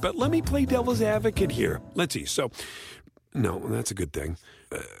greatest, but let me play devil's advocate here. Let's see. So, no, that's a good thing.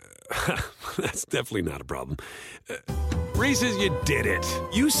 That's definitely not a problem. Reese's, you did it.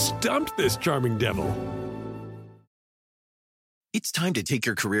 You stumped this charming devil. It's time to take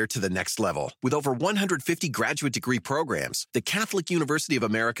your career to the next level. With over 150 graduate degree programs, the Catholic University of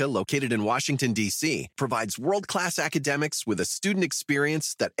America, located in Washington, D.C., provides world-class academics with a student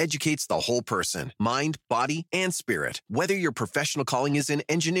experience that educates the whole person, mind, body, and spirit. Whether your professional calling is in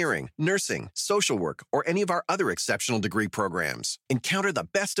engineering, nursing, social work, or any of our other exceptional degree programs, encounter the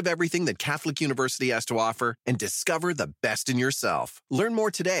best of everything that Catholic University has to offer and discover the best in yourself. Learn more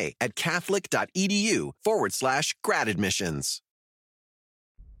today at catholic.edu/grad admissions.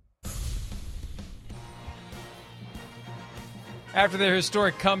 After their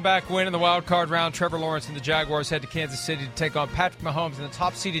historic comeback win in the wild card round, Trevor Lawrence and the Jaguars head to Kansas City to take on Patrick Mahomes and the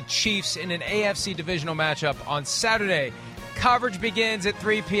top-seeded Chiefs in an AFC divisional matchup on Saturday. Coverage begins at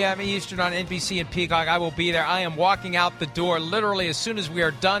 3 p.m. Eastern on NBC and Peacock. I will be there. I am walking out the door literally as soon as we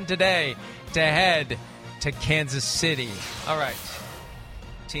are done today to head to Kansas City. All right.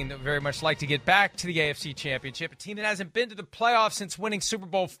 Team that would very much like to get back to the AFC Championship, a team that hasn't been to the playoffs since winning Super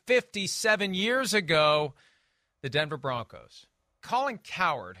Bowl 57 years ago, the Denver Broncos. Colin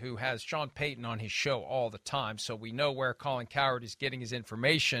Cowherd, who has Sean Payton on his show all the time, so we know where Colin Cowherd is getting his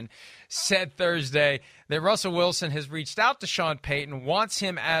information, said Thursday that Russell Wilson has reached out to Sean Payton, wants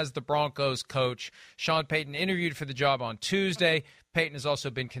him as the Broncos coach. Sean Payton interviewed for the job on Tuesday. Payton has also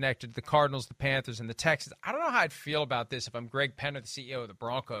been connected to the Cardinals, the Panthers, and the Texans. I don't know how I'd feel about this if I'm Greg Penner, the CEO of the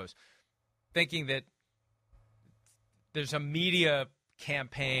Broncos, thinking that there's a media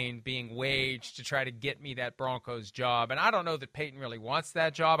campaign being waged to try to get me that Broncos job. And I don't know that Payton really wants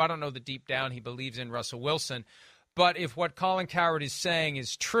that job. I don't know that deep down he believes in Russell Wilson. But if what Colin Cowherd is saying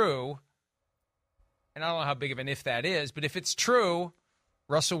is true, and I don't know how big of an if that is, but if it's true,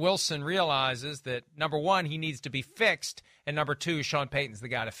 Russell Wilson realizes that, number one, he needs to be fixed, and number two, Sean Payton's the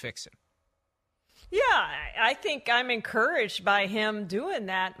guy to fix him. Yeah, I think I'm encouraged by him doing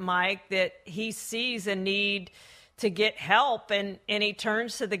that, Mike, that he sees a need to get help, and he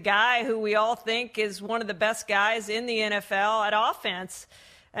turns to the guy who we all think is one of the best guys in the NFL at offense,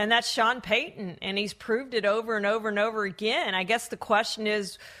 and that's Sean Payton, and he's proved it over and over and over again. I guess the question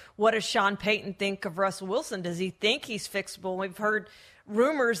is, what does Sean Payton think of Russell Wilson? Does he think he's fixable? We've heard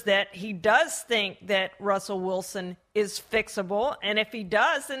rumors that he does think that Russell Wilson is fixable, and if he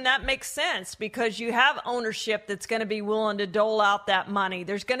does, then that makes sense because you have ownership that's going to be willing to dole out that money.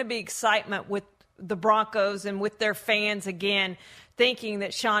 There's going to be excitement with the Broncos and with their fans again, thinking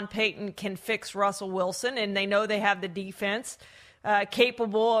that Sean Payton can fix Russell Wilson, and they know they have the defense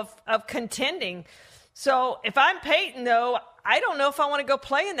capable of contending. So if I'm Payton, though, I don't know if I want to go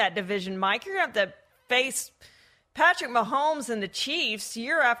play in that division, Mike. You're going to have to face Patrick Mahomes and the Chiefs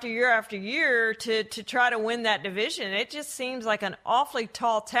year after year after year to try to win that division. It just seems like an awfully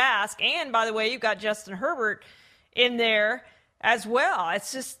tall task. And, by the way, you've got Justin Herbert in there as well.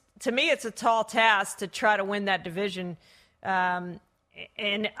 It's just, to me, it's a tall task to try to win that division. And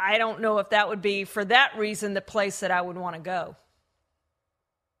I don't know if that would be, for that reason, the place that I would want to go.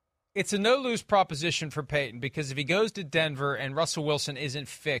 It's a no-lose proposition for Payton because if he goes to Denver and Russell Wilson isn't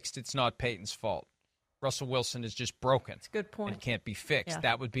fixed, it's not Payton's fault. Russell Wilson is just broken. That's a good point. And can't be fixed. Yeah.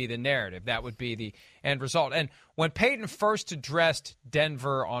 That would be the narrative. That would be the end result. And when Payton first addressed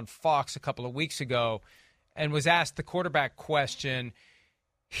Denver on Fox a couple of weeks ago and was asked the quarterback question,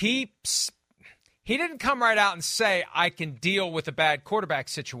 he didn't come right out and say, I can deal with a bad quarterback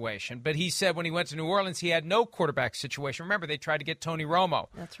situation. But he said when he went to New Orleans, he had no quarterback situation. Remember, they tried to get Tony Romo.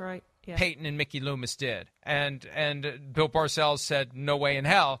 That's right. Yeah. Peyton and Mickey Loomis did. And Bill Parcells said, no way in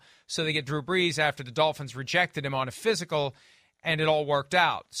hell. So they get Drew Brees after the Dolphins rejected him on a physical, and it all worked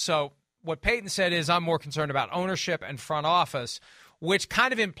out. So what Peyton said is, I'm more concerned about ownership and front office, which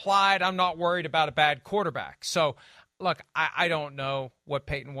kind of implied I'm not worried about a bad quarterback. So, look, I don't know what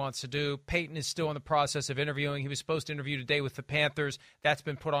Peyton wants to do. Peyton is still in the process of interviewing. He was supposed to interview today with the Panthers. That's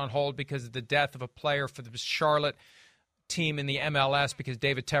been put on hold because of the death of a player for the Charlotte team in the MLS, because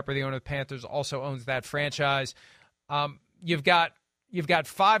David Tepper, the owner of the Panthers, also owns that franchise. You've got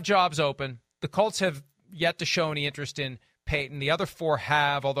 5 jobs open. The Colts have yet to show any interest in Peyton. The other 4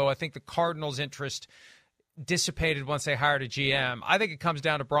 have, although I think the Cardinals' interest dissipated once they hired a GM. I think it comes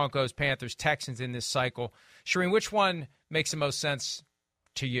down to Broncos, Panthers, Texans in this cycle. Shireen, which one makes the most sense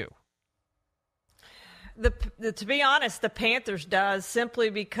to you? To be honest, the Panthers does, simply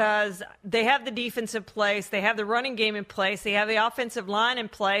because they have the defense in place, they have the running game in place, they have the offensive line in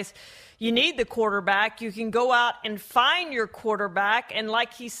place. You need the quarterback. You can go out and find your quarterback. And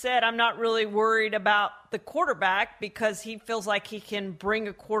like he said, I'm not really worried about the quarterback because he feels like he can bring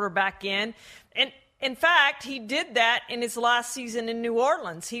a quarterback in. And in fact, he did that in his last season in New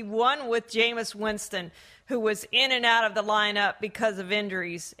Orleans. He won with Jameis Winston, who was in and out of the lineup because of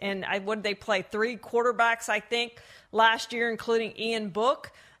injuries. And what did they play? 3 quarterbacks, I think, last year, including Ian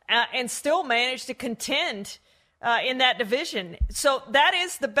Book, and still managed to contend in that division. So that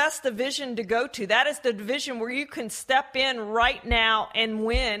is the best division to go to. That is the division where you can step in right now and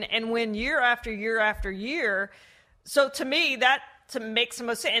win year after year after year. So to me, that to make some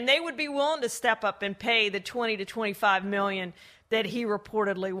sense. And they would be willing to step up and pay the $20 to $25 million that he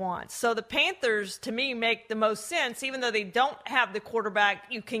reportedly wants. So the Panthers, to me, make the most sense. Even though they don't have the quarterback,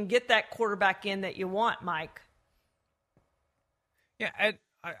 you can get that quarterback in that you want, Mike. Yeah,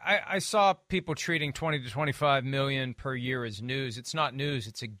 I saw people treating $20 to $25 million per year as news. It's not news.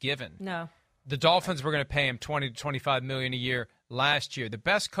 It's a given. No. The Dolphins were going to pay him $20 to $25 million a year last year. The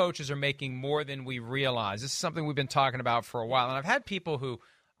best coaches are making more than we realize. This is something we've been talking about for a while. And I've had people who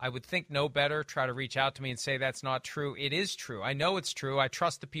I would think know better try to reach out to me and say that's not true. It is true. I know it's true. I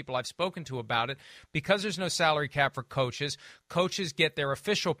trust the people I've spoken to about it. Because there's no salary cap for coaches, coaches get their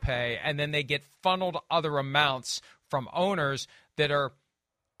official pay, and then they get funneled other amounts from owners that are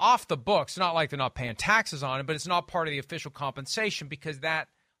off the books. Not like they're not paying taxes on it, but it's not part of the official compensation because that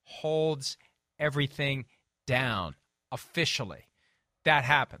holds everything down officially. That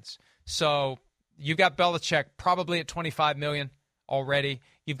happens. So you've got Belichick probably at $25 million already.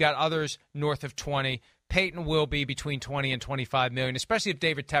 You've got others north of 20. Payton will be between 20 and 25 million, especially if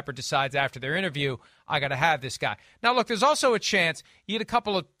David Tepper decides after their interview, I got to have this guy. Now, look, there's also a chance you get a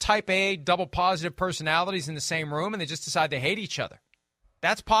couple of type A, double positive personalities in the same room, and they just decide they hate each other.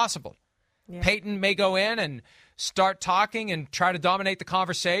 That's possible. Yeah. Payton may go in and start talking and try to dominate the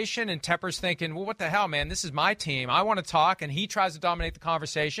conversation, and Tepper's thinking, well, what the hell, man? This is my team. I want to talk, and he tries to dominate the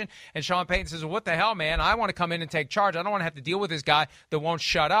conversation, and Sean Payton says, well, what the hell, man? I want to come in and take charge. I don't want to have to deal with this guy that won't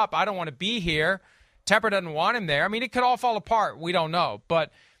shut up. I don't want to be here. Tepper doesn't want him there. I mean, it could all fall apart. We don't know.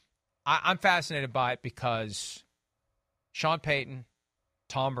 But I'm fascinated by it because Sean Payton,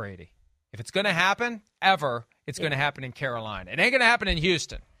 Tom Brady, if it's going to happen ever, it's going to happen in Carolina. It ain't going to happen in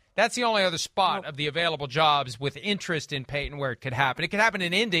Houston. That's the only other spot of the available jobs with interest in Payton where it could happen. It could happen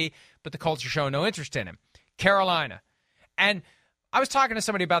in Indy, but the Colts are showing no interest in him. Carolina. And I was talking to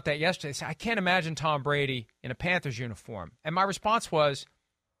somebody about that yesterday. They said, I can't imagine Tom Brady in a Panthers uniform. And my response was,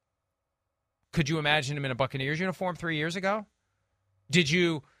 could you imagine him in a Buccaneers uniform 3 years ago? Did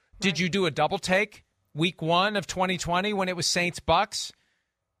you do a double take week 1 of 2020 when it was Saints-Bucks?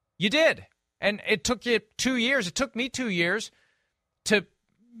 You did. And it took you 2 years. It took me 2 years to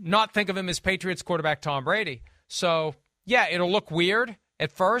not think of him as Patriots quarterback Tom Brady. So, yeah, it'll look weird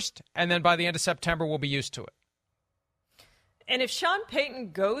at first, and then by the end of September, we'll be used to it. And if Sean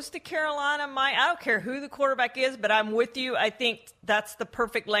Payton goes to Carolina, I don't care who the quarterback is, but I'm with you. I think that's the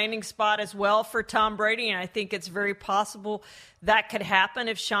perfect landing spot as well for Tom Brady, and I think it's very possible that could happen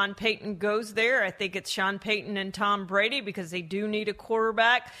if Sean Payton goes there. I think it's Sean Payton and Tom Brady because they do need a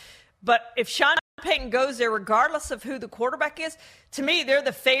quarterback. But if Sean Payton goes there, regardless of who the quarterback is, to me, they're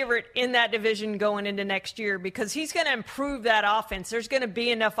the favorite in that division going into next year because he's going to improve that offense. There's going to be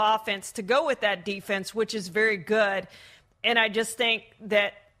enough offense to go with that defense, which is very good. And I just think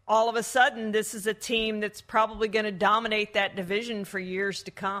that all of a sudden this is a team that's probably going to dominate that division for years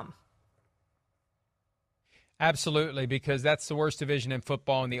to come. Absolutely, because that's the worst division in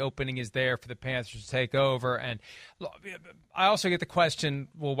football, and the opening is there for the Panthers to take over. And I also get the question,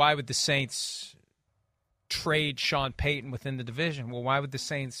 well, why would the Saints trade Sean Payton within the division? Well, why would the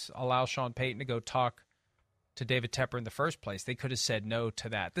Saints allow Sean Payton to go talk to David Tepper in the first place? They could have said no to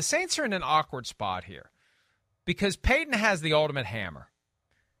that. The Saints are in an awkward spot here because Payton has the ultimate hammer.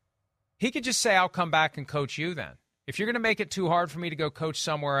 He could just say, I'll come back and coach you then. If you're going to make it too hard for me to go coach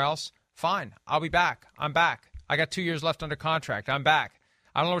somewhere else, fine, I'll be back. I'm back. I got 2 years left under contract. I'm back.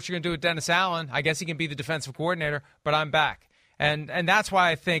 I don't know what you're going to do with Dennis Allen. I guess he can be the defensive coordinator, but I'm back. And that's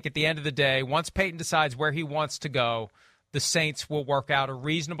why I think at the end of the day, once Payton decides where he wants to go, the Saints will work out a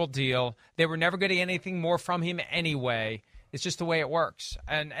reasonable deal. They were never going to get anything more from him anyway. It's just the way it works.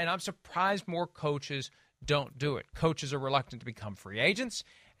 And I'm surprised more coaches don't do it. Coaches are reluctant to become free agents,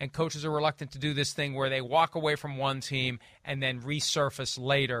 and coaches are reluctant to do this thing where they walk away from one team and then resurface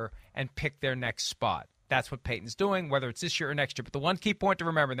later and pick their next spot. That's what Payton's doing, whether it's this year or next year. But the one key point to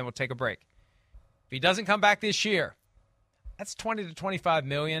remember, and then we'll take a break. If he doesn't come back this year, that's $20 to $25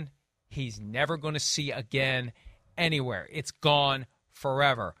 million he's never going to see again anywhere. It's gone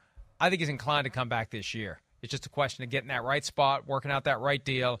forever. I think he's inclined to come back this year. It's just a question of getting that right spot, working out that right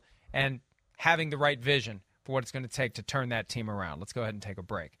deal, and having the right vision for what it's going to take to turn that team around. Let's go ahead and take a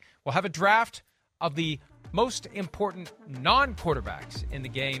break. We'll have a draft of the most important non-quarterbacks in the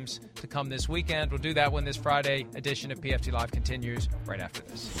games to come this weekend. We'll do that when this Friday edition of PFT Live continues right after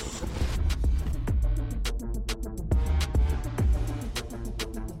this.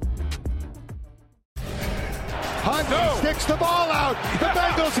 Hunt sticks the ball out. The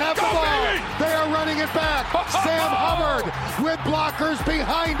Bengals have the ball. They are running it back. Sam Hubbard with blockers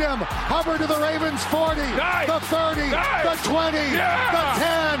behind him. Hubbard to the Ravens 40, the 30, the 20, the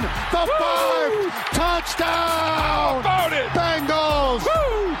 10, the 5. Touchdown! Bengals!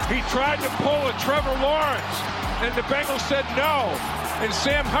 He tried to pull a Trevor Lawrence, and the Bengals said no. And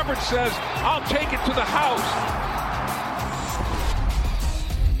Sam Hubbard says, I'll take it to the house.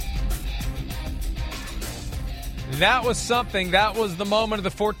 That was something. That was the moment of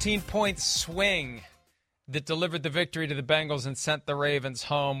the 14-point swing that delivered the victory to the Bengals and sent the Ravens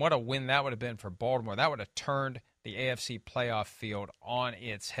home. What a win that would have been for Baltimore. That would have turned the AFC playoff field on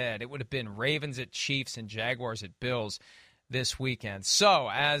its head. It would have been Ravens at Chiefs and Jaguars at Bills this weekend. So,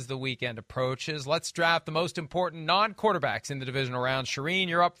 as the weekend approaches, let's draft the most important non-quarterbacks in the divisional round. Shireen,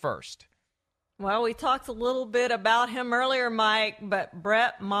 you're up first. Well, we talked a little bit about him earlier, Mike, but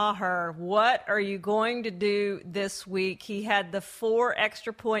Brett Maher, what are you going to do this week? He had the 4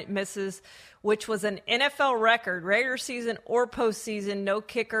 extra point misses, which was an NFL record, regular season or postseason. No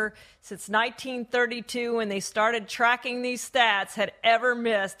kicker since 1932, when they started tracking these stats, had ever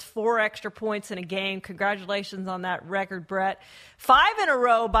missed 4 extra points in a game. Congratulations on that record, Brett. 5 in a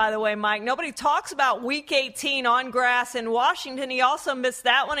row, by the way, Mike. Nobody talks about Week 18 on grass in Washington. He also missed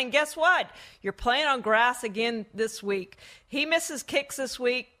that one, and guess what? You're playing on grass again this week. He misses kicks this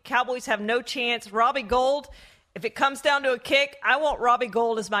week. Cowboys have no chance. Robbie Gould, if it comes down to a kick, I want Robbie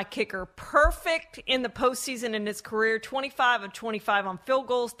Gould as my kicker. Perfect in the postseason in his career. 25 of 25 on field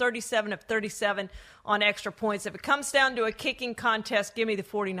goals, 37 of 37 on extra points. If it comes down to a kicking contest, give me the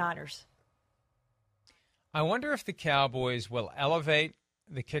 49ers. I wonder if the Cowboys will elevate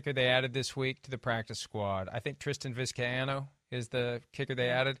the kicker they added this week to the practice squad. I think Tristan Vizcaino is the kicker they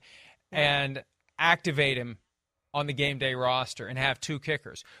added, and activate him on the game day roster and have 2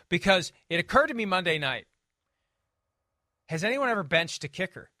 kickers. Because it occurred to me Monday night, has anyone ever benched a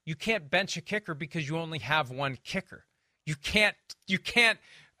kicker? You can't bench a kicker because you only have 1 kicker. You can't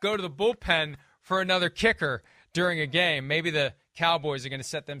go to the bullpen for another kicker during a game. Maybe the Cowboys are going to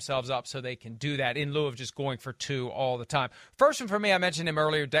set themselves up so they can do that in lieu of just going for 2 all the time. First one for me, I mentioned him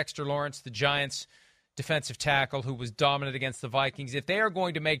earlier, Dexter Lawrence, the Giants' defensive tackle who was dominant against the Vikings. If they are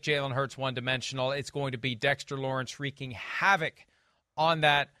going to make Jalen Hurts one-dimensional, it's going to be Dexter Lawrence wreaking havoc on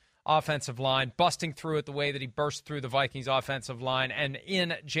that offensive line, busting through it the way that he burst through the Vikings offensive line and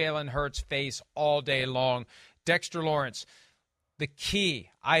in Jalen Hurts' face all day long. Dexter Lawrence, the key,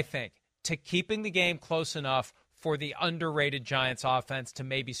 I think, to keeping the game close enough for the underrated Giants offense to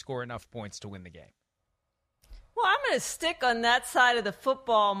maybe score enough points to win the game. Well, I'm going to stick on that side of the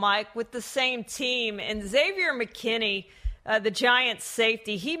football, Mike, with the same team. And Xavier McKinney, the Giants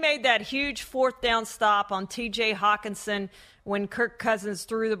safety, he made that huge 4th down stop on T.J. Hawkinson when Kirk Cousins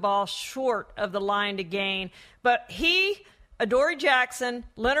threw the ball short of the line to gain. But he, Adoree Jackson,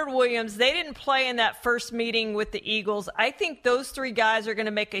 Leonard Williams, they didn't play in that first meeting with the Eagles. I think those 3 guys are going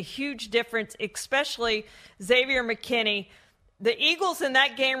to make a huge difference, especially Xavier McKinney. The Eagles in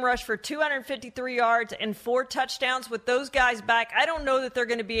that game rushed for 253 yards and 4 touchdowns. With those guys back, I don't know that they're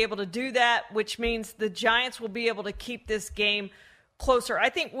going to be able to do that, which means the Giants will be able to keep this game closer. I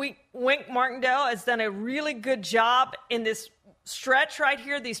think Wink Martindale has done a really good job in this stretch right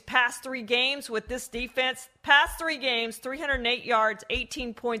here, these past 3 games with this defense. Past 3 games, 308 yards,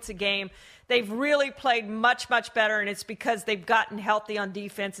 18 points a game. They've really played much, much better, and it's because they've gotten healthy on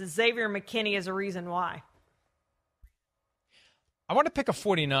defense. Xavier McKinney is a reason why. I want to pick a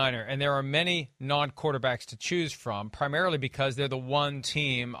 49er, and there are many non-quarterbacks to choose from, primarily because they're the one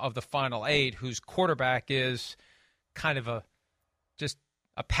team of the final 8 whose quarterback is kind of just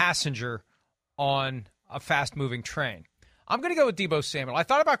a passenger on a fast-moving train. I'm going to go with Deebo Samuel. I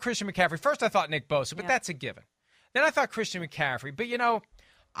thought about Christian McCaffrey. First, I thought Nick Bosa, but that's a given. Then I thought Christian McCaffrey. But,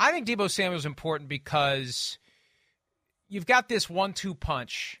 I think Deebo Samuel is important because you've got this 1-2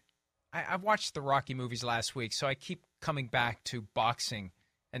 punch. I've watched the Rocky movies last week, so I keep coming back to boxing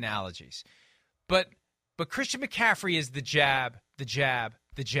analogies. But Christian McCaffrey is the jab, the jab,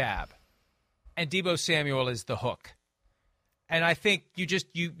 the jab. And Deebo Samuel is the hook. And I think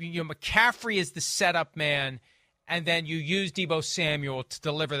McCaffrey is the setup man, and then you use Deebo Samuel to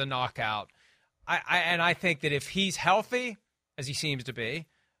deliver the knockout. I think that if he's healthy, as he seems to be,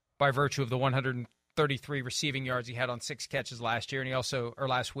 by virtue of the 133 receiving yards he had on 6 catches last year, or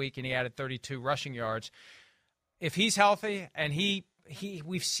last week, and he added 32 rushing yards. If he's healthy, and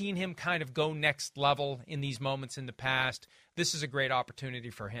we've seen him kind of go next level in these moments in the past, this is a great opportunity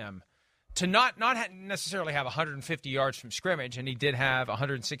for him to not necessarily have 150 yards from scrimmage, and he did have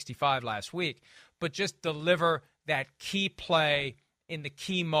 165 last week, but just deliver that key play in the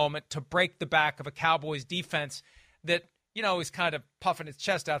key moment to break the back of a Cowboys defense that, is kind of puffing its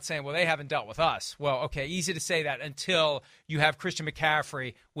chest out saying, well, they haven't dealt with us. Well, okay, easy to say that until you have Christian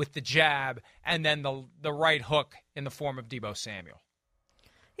McCaffrey with the jab and then the right hook in the form of Deebo Samuel.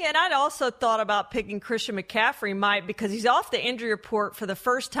 Yeah, and I'd also thought about picking Christian McCaffrey, Mike, because he's off the injury report for the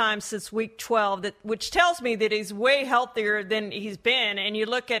first time since week 12, which tells me that he's way healthier than he's been. And you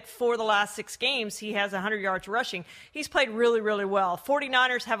look at for the last 6 games, he has 100 yards rushing. He's played really, really well.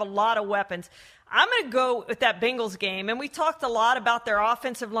 49ers have a lot of weapons. I'm going to go with that Bengals game, and we talked a lot about their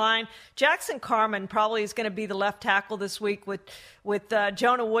offensive line. Jackson Carman probably is going to be the left tackle this week with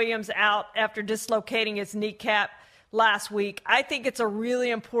Jonah Williams out after dislocating his kneecap last week. I think it's a really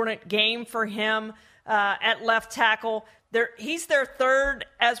important game for him at left tackle. He's their third,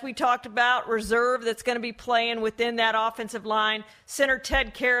 as we talked about, reserve that's going to be playing within that offensive line. Center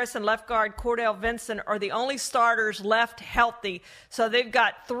Ted Karras and left guard Cordell Vincent are the only starters left healthy. So they've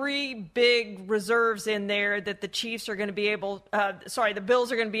got 3 big reserves in there that the Chiefs are going to be the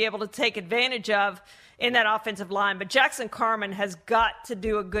Bills are going to be able to take advantage of in that offensive line. But Jackson Carman has got to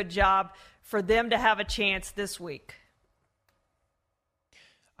do a good job for them to have a chance this week.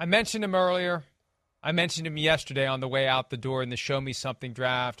 I mentioned him earlier. I mentioned him yesterday on the way out the door in the Show Me Something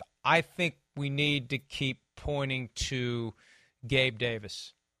draft. I think we need to keep pointing to Gabe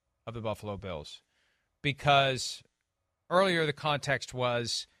Davis of the Buffalo Bills, because earlier the context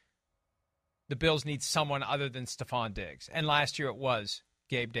was the Bills need someone other than Stephon Diggs. And last year it was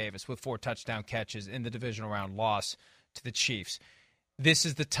Gabe Davis with 4 touchdown catches in the divisional round loss to the Chiefs. This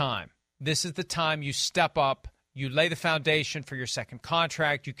is the time. This is the time you step up. You lay the foundation for your second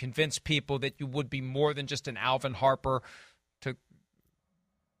contract. You convince people that you would be more than just an Alvin Harper. To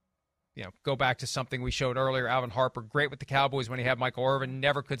go back to something we showed earlier, Alvin Harper, great with the Cowboys when he had Michael Irvin,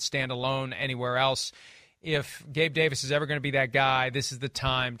 never could stand alone anywhere else. If Gabe Davis is ever going to be that guy, this is the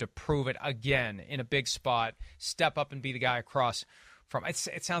time to prove it again in a big spot. Step up and be the guy across from.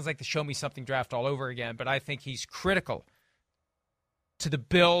 It sounds like the Show Me Something draft all over again, but I think he's critical to the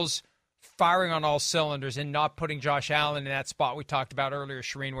Bills firing on all cylinders and not putting Josh Allen in that spot we talked about earlier,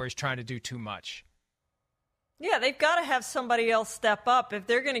 Shireen, where he's trying to do too much. Yeah, they've got to have somebody else step up. If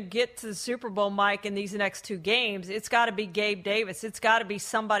they're going to get to the Super Bowl, Mike, in these next 2 games, it's got to be Gabe Davis. It's got to be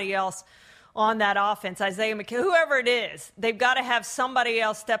somebody else on that offense, Isaiah McKay, whoever it is. They've got to have somebody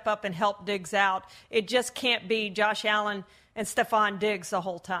else step up and help Diggs out. It just can't be Josh Allen and Stephon Diggs the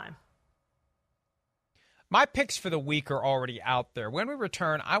whole time. My picks for the week are already out there. When we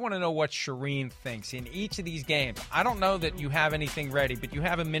return, I want to know what Shireen thinks in each of these games. I don't know that you have anything ready, but you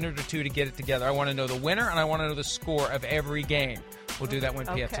have a minute or 2 to get it together. I want to know the winner, and I want to know the score of every game. We'll do that when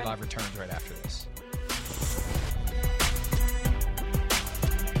PFT Live returns right after this.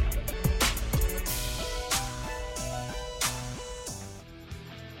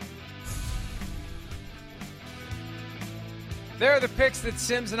 There are the picks that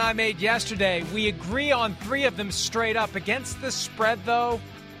Sims and I made yesterday. We agree on 3 of them straight up. Against the spread, though,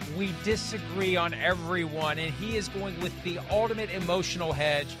 we disagree on every one. And he is going with the ultimate emotional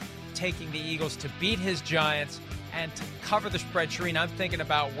hedge, taking the Eagles to beat his Giants and to cover the spread. Shireen, I'm thinking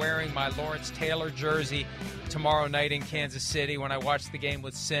about wearing my Lawrence Taylor jersey tomorrow night in Kansas City when I watch the game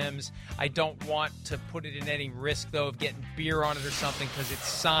with Sims. I don't want to put it in any risk, though, of getting beer on it or something, because it's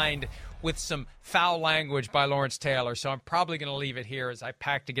signed with some foul language by Lawrence Taylor. So I'm probably going to leave it here as I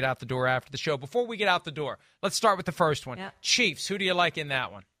pack to get out the door after the show. Before we get out the door, let's start with the first one. Yep. Chiefs, who do you like in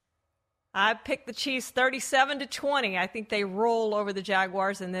that one? I picked the Chiefs 37-20. I think they roll over the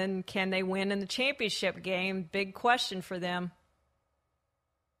Jaguars, and then can they win in the championship game? Big question for them.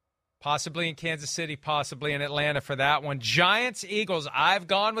 Possibly in Kansas City, possibly in Atlanta for that one. Giants, Eagles, I've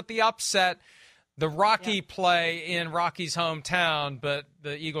gone with the upset. The Rocky play in Rocky's hometown, but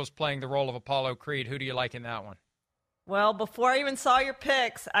the Eagles playing the role of Apollo Creed. Who do you like in that one? Well, before I even saw your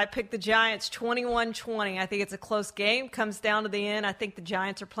picks, I picked the Giants 21-20. I think it's a close game. Comes down to the end. I think the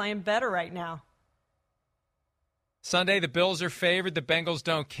Giants are playing better right now. Sunday, the Bills are favored. The Bengals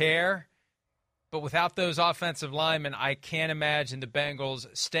don't care. But without those offensive linemen, I can't imagine the Bengals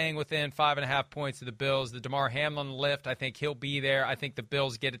staying within 5.5 points of the Bills. The DeMar Hamlin lift, I think he'll be there. I think the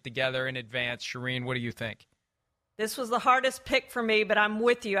Bills get it together in advance. Shireen, what do you think? This was the hardest pick for me, but I'm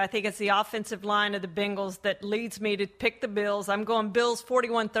with you. I think it's the offensive line of the Bengals that leads me to pick the Bills. I'm going Bills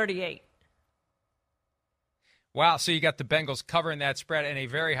 41-38. Wow, so you got the Bengals covering that spread in a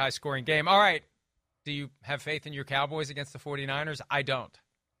very high-scoring game. All right, do you have faith in your Cowboys against the 49ers? I don't.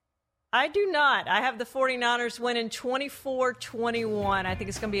 I do not. I have the 49ers winning 24-21. I think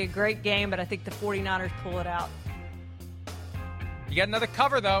it's going to be a great game, but I think the 49ers pull it out. You got another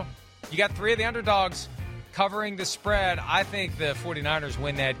cover, though. You got 3 of the underdogs covering the spread. I think the 49ers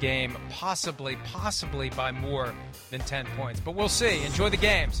win that game, possibly by more than 10 points. But we'll see. Enjoy the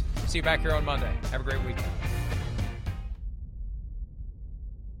games. See you back here on Monday. Have a great weekend.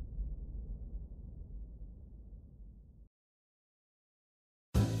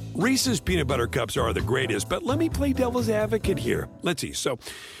 Reese's Peanut Butter Cups are the greatest, but let me play devil's advocate here. Let's see. So,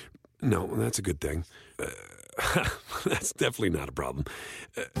 no, that's a good thing. That's definitely not a problem.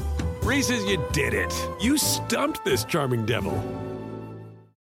 Reese's, you did it. You stumped this charming devil.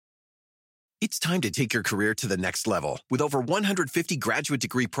 It's time to take your career to the next level. With over 150 graduate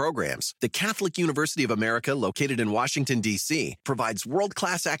degree programs, the Catholic University of America, located in Washington, D.C., provides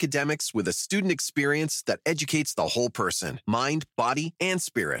world-class academics with a student experience that educates the whole person, mind, body, and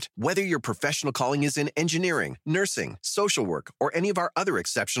spirit. Whether your professional calling is in engineering, nursing, social work, or any of our other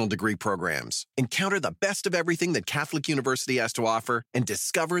exceptional degree programs, encounter the best of everything that Catholic University has to offer and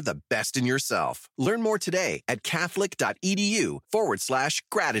discover the best in yourself. Learn more today at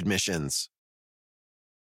catholic.edu/grad admissions.